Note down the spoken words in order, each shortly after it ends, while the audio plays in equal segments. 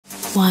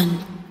1,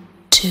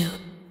 2,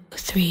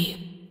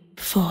 3,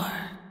 4.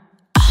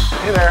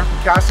 Hey there,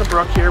 Cass and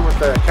Brooke here with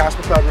the Cass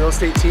McLeod Real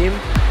Estate team.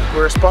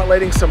 We're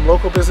spotlighting some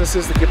local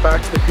businesses that give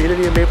back to the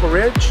community in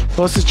Maple-Ridge.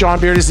 Well, this is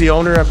John Beard, he's the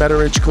owner of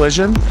Meadow-ridge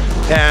Collision.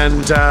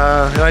 And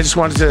I just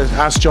wanted to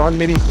ask John,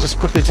 maybe just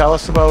quickly tell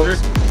us about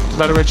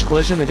Meadow-ridge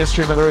Collision, the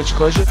history of Meadow-ridge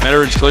Collision.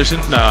 Meadow-ridge Collision,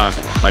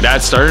 my dad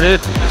started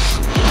it.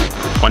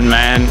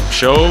 One-man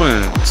show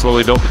and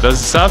slowly built the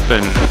business up,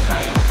 and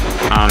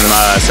I'm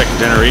second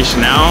generation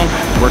now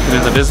working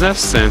in the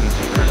business, and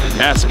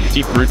yeah, some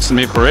deep roots in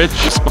Maple-Ridge.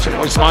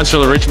 We sponsor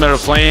the Ridge Meadow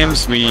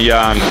Flames. We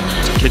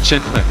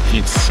kitchen that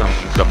feeds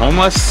the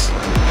homeless.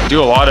 We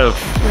do a lot of,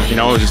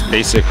 just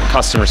basic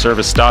customer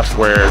service stuff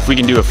where if we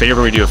can do a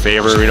favor, we do a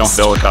favor. We don't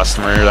bill a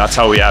customer. That's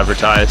how we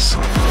advertise.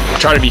 We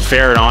try to be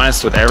fair and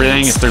honest with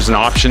everything. If there's an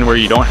option where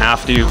you don't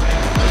have to,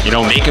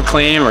 make a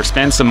claim or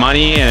spend some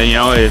money, and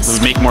it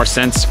would make more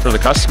sense for the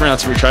customer,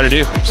 that's what we try to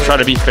do. Just try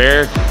to be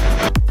fair.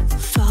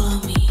 Follow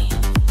me.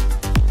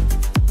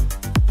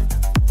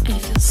 I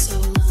feel so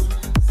alone.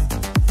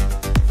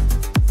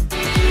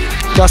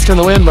 Dust in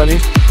the wind, buddy.